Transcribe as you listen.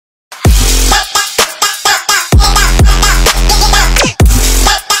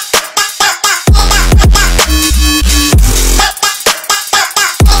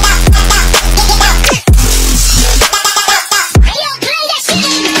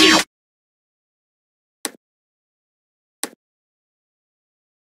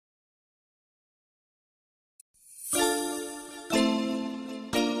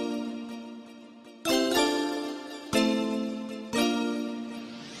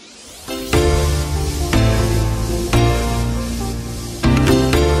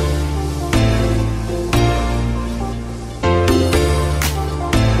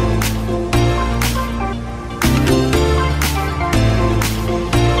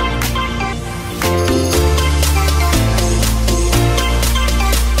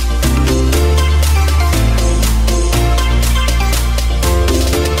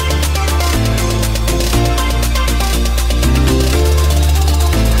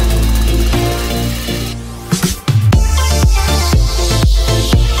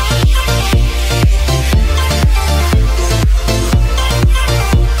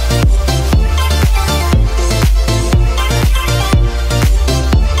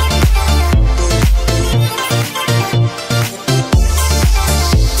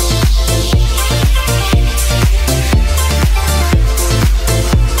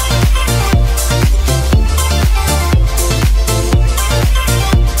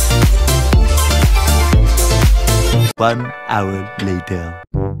1 hour later.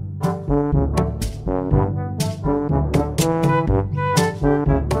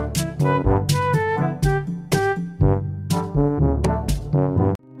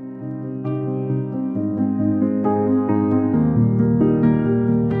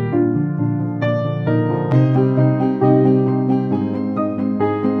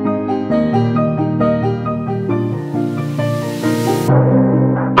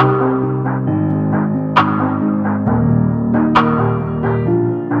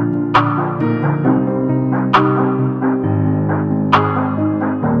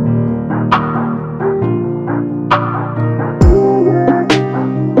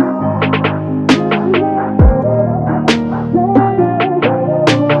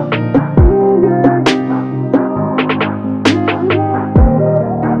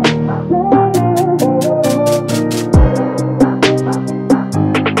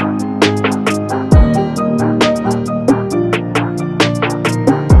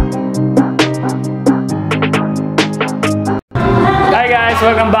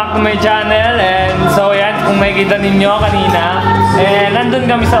 Welcome back to my channel. And so yan, kung makikita ninyo kanina, nandun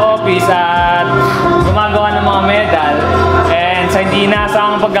kami sa office at gumagawa ng mga medal. And sa hindi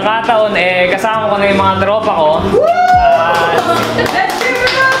inaasahang pagkakataon, kasama ko na yung mga tropa ko.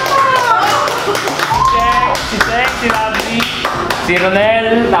 Si Cheng, si Lovely, si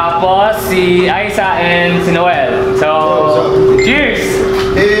Ronel, tapos si Aiza and si Noel. So, cheers!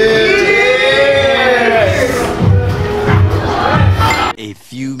 A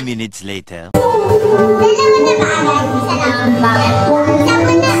few minutes later.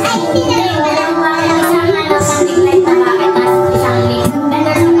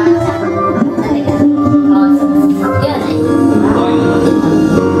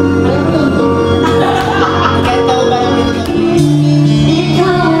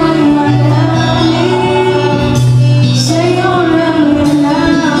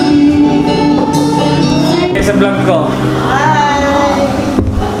 Sa vlog ko.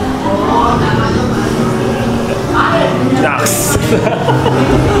 Ducks.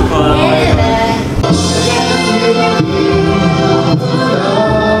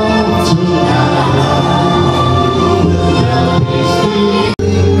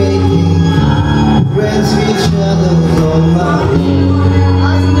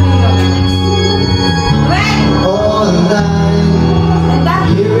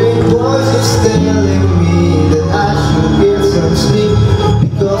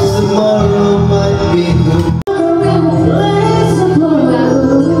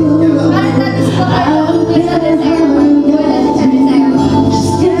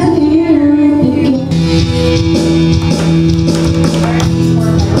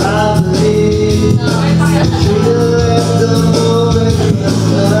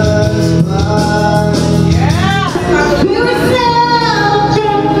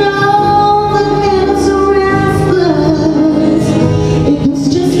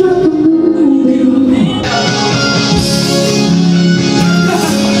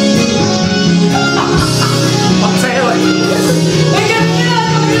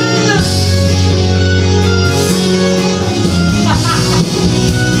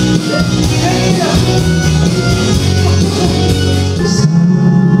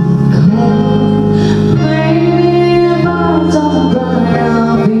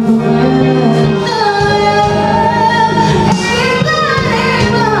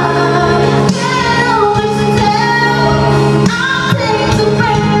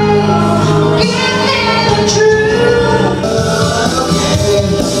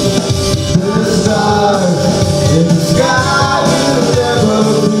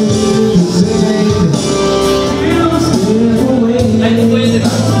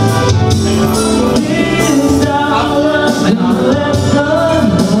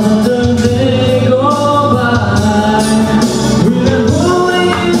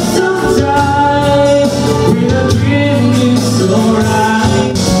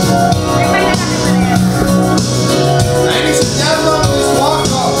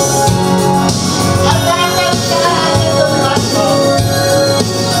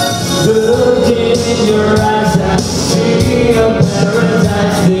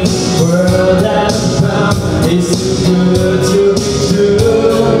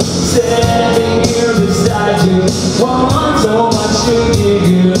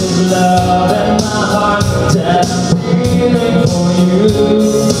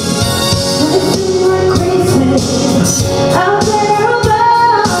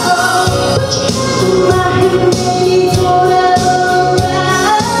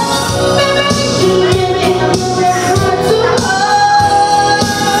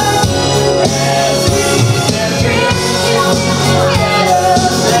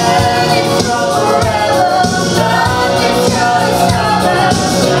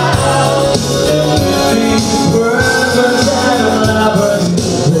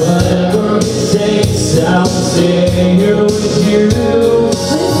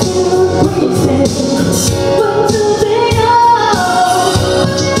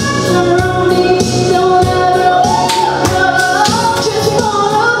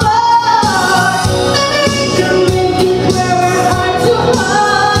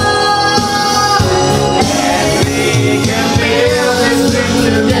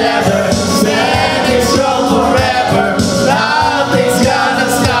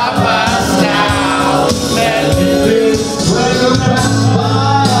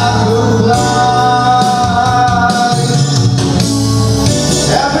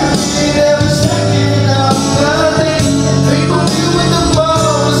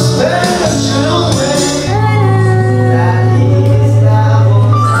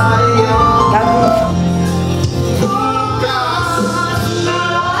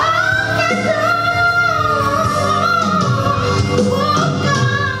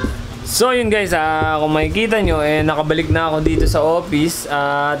 So yun guys, kung makikita nyo, nakabalik na ako dito sa office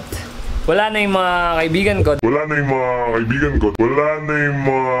at wala na yung mga kaibigan ko.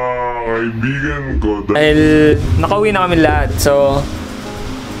 Dahil nakauwi na kami lahat. So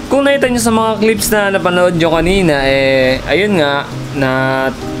kung nakita nyo sa mga clips na napanood nyo kanina, ayun nga, na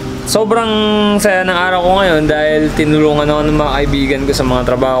sobrang saya ng araw ko ngayon dahil tinulungan ako ng mga kaibigan ko sa mga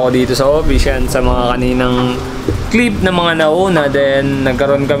trabaho ko dito sa office. Yan, sa mga kaninang clip na mga nauna. Then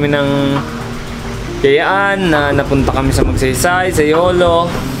nagkaroon kami ng K.A.I.B.I.G.A.N. na napunta kami sa magsaysay, sa Yolo.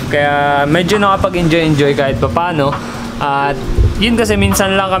 Kaya medyo nakapag-enjoy kahit papano. At yun kasi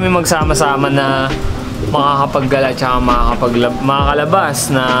minsan lang kami magsama-sama na makakapaggala at makakalabas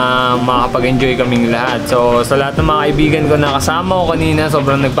na makakapag-enjoy kaming lahat. So sa lahat ng mga kaibigan ko na kasama ko kanina,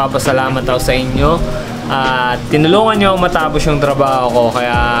 sobrang nagpapasalamat ako sa inyo. At tinulungan nyo ako matapos yung trabaho ko.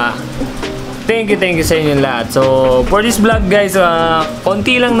 Kaya thank you sa inyo lahat. So for this vlog guys,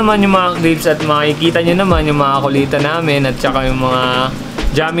 konti lang naman yung mga clips at makikita nyo naman yung mga kulitan namin at saka yung mga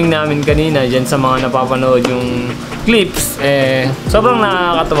jamming namin kanina dyan sa mga napapanood yung clips. Sobrang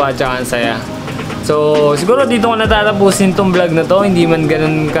nakakatawa at saka ang saya. So siguro dito ko natatapusin tong vlog na to. Hindi man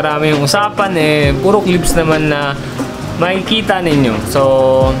ganun karami yung usapan, puro clips naman na makikita ninyo.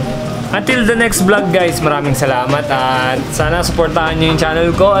 So until the next vlog guys, maraming salamat at sana supportahan nyo yung channel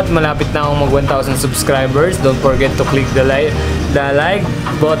ko at malapit na akong mag 1,000 subscribers. Don't forget to click the like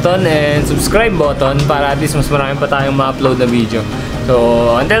button and subscribe button para at least mas marami pa tayong ma-upload na video.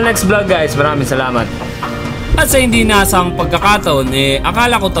 So until next vlog guys, maraming salamat. At sa hindi nasang pagkakataon,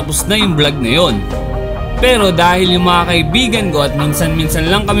 akala ko tapos na yung vlog na yon. Pero dahil yung mga kaibigan ko at minsan-minsan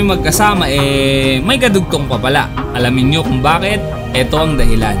lang kami magkasama, may kadugtong pa pala. Alamin nyo kung bakit, eto ang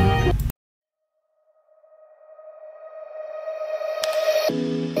dahilan.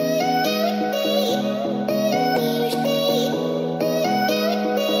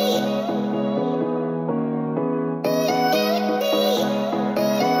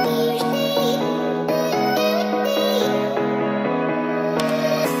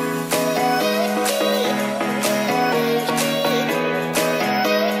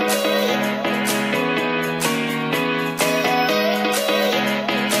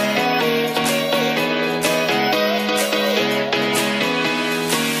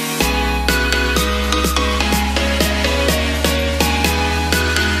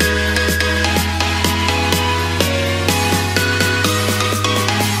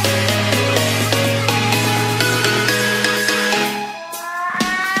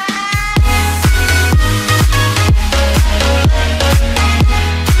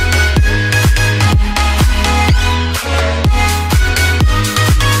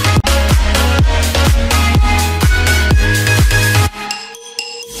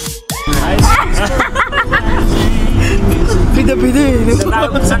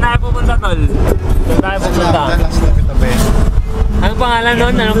 Saan tayo pupunta, tol? Saan tayo pupunta? Anong pangalan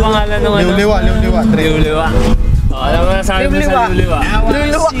nun? Anong pangalan nun? LiwLiwa. Alam mo na sabi mo sa LiwLiwa.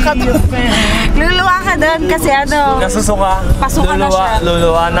 Luluwa ka doon kasi ano, nasusuka. Pasukan na siya.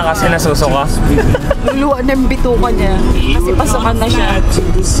 Luluwa na kasi nasusuka. Luluwa na yung bituka niya kasi pasukan na siya.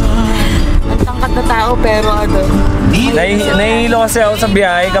 Ang tangkad na tao pero ano. Nahihilo kasi ako sa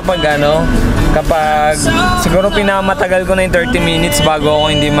biyahe kapag siguro pinamatagal ko na yung 30 minutes bago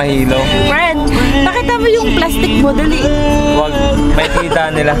ako hindi mahilo. Friend, pakita mo yung plastic mo, dali. Wag, may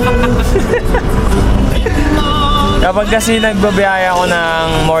kita nila. Kapag kasi nagbabiyahe ako ng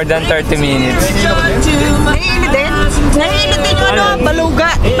more than 30 minutes. Naiinit din? Naiinit din yung ano,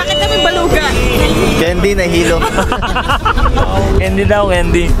 baluga. Pakita mo yung baluga. Candy, nahilo. Candy daw,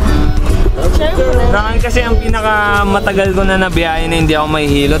 candy. Nakan kasi ang pinakamatagal ko na nabiyahe na hindi ako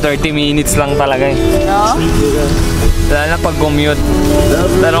mahihilo, 30 minutes lang talaga No? Lalo na pag commute.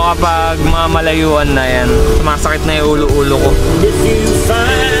 Pero kapag mamalayuan na yan, sumasakit na yung ulo-ulo ko.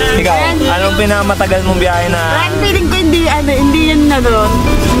 Ikaw, anong pinamatagal mong biyahe na? Friend, feeling ko hindi yan na doon.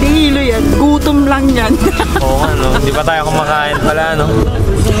 Hindi hilo yan, gutom lang yan. Oo nga, no? Hindi pa tayo kumakain pala, no?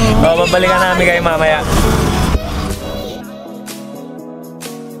 O, babalikan namin kayo mamaya.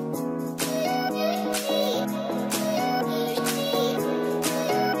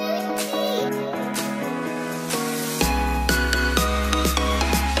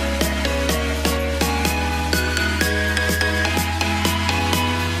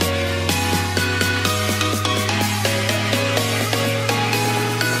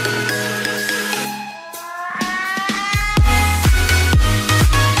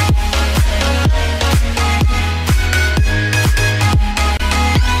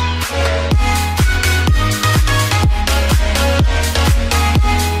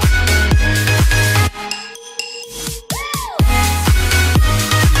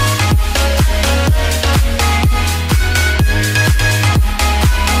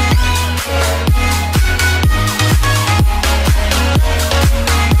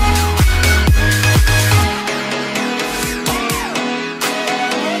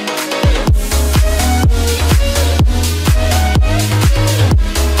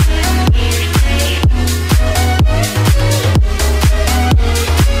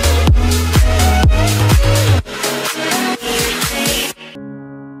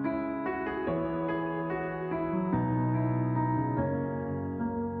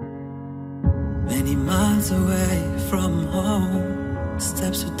 miles away from home.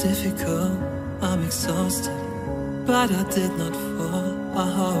 Steps were difficult, I'm exhausted, but I did not fall. I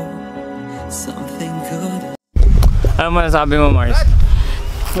hope something good. Ano masasabi mo, Mars?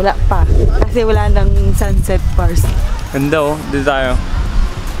 Wala pa. Kasi wala nang sunset bars. Ganda oh, dito tayo.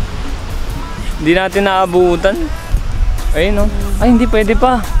 Hindi natin naabutan. Ayun oh. Ay, hindi pwede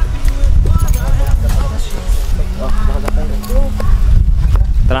pa.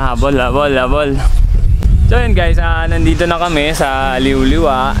 Tara, habol. So yun guys, nandito na kami sa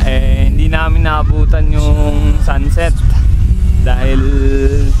LiwLiwa. Hindi namin naabutan yung sunset dahil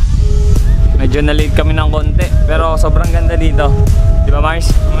medyo na-late kami ng konti. Pero sobrang ganda dito. Di ba Mars?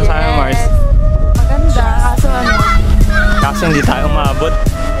 Ano masabi mo, Mars? Maganda, kaso ano? Kaso hindi tayo umabot.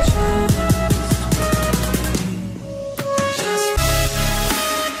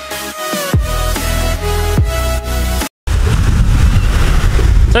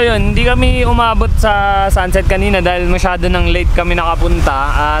 So yun, hindi kami umabot sa sunset kanina dahil masyado nang late kami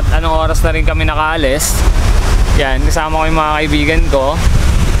nakapunta at anong oras na rin kami nakaalis. Yan, kasama ko yung mga kaibigan ko.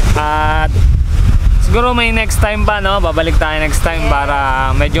 At siguro may next time pa, no? Babalik tayo next time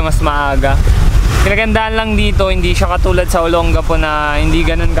para medyo mas maaga. Pinagandaan lang dito, hindi siya katulad sa Olonga po na hindi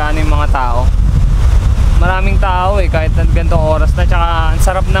ganun kaano yung mga tao. Maraming tao kahit ganitong oras na, tsaka ang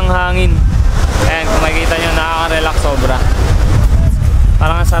sarap ng hangin. Ayan, kung makikita nyo, nakaka-relax sobra.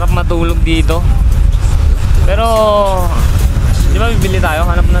 Parang ang sarap matulog dito. Pero di ba bibili tayo?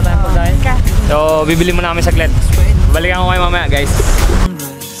 Hanap na tayo pagkain. So bibili muna kami saglit. Balikan ko kayo mamaya guys.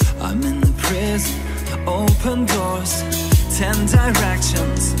 I'm in the prison, open doors, 10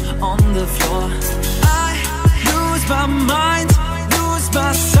 directions on the floor. I lose my mind, lose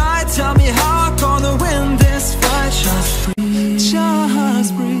my sight. Tell me how I'm gonna win this fight. Just breathe,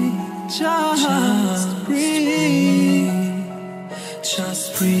 just breathe, just breathe.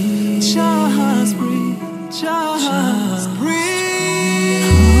 Just breathe, just breathe, just breathe.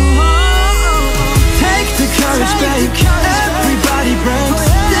 Take the courage, babe. Everybody breaks.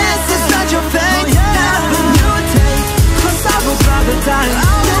 This is not your fate. Never you take. 'Cause I would rather die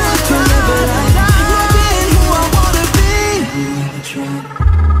than to live it out. Being who I wanna be.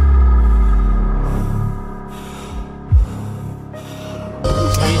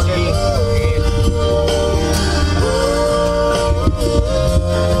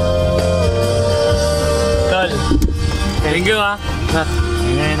 Thank you ha.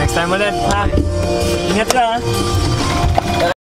 Next time ulit ha. Ingat ka ha.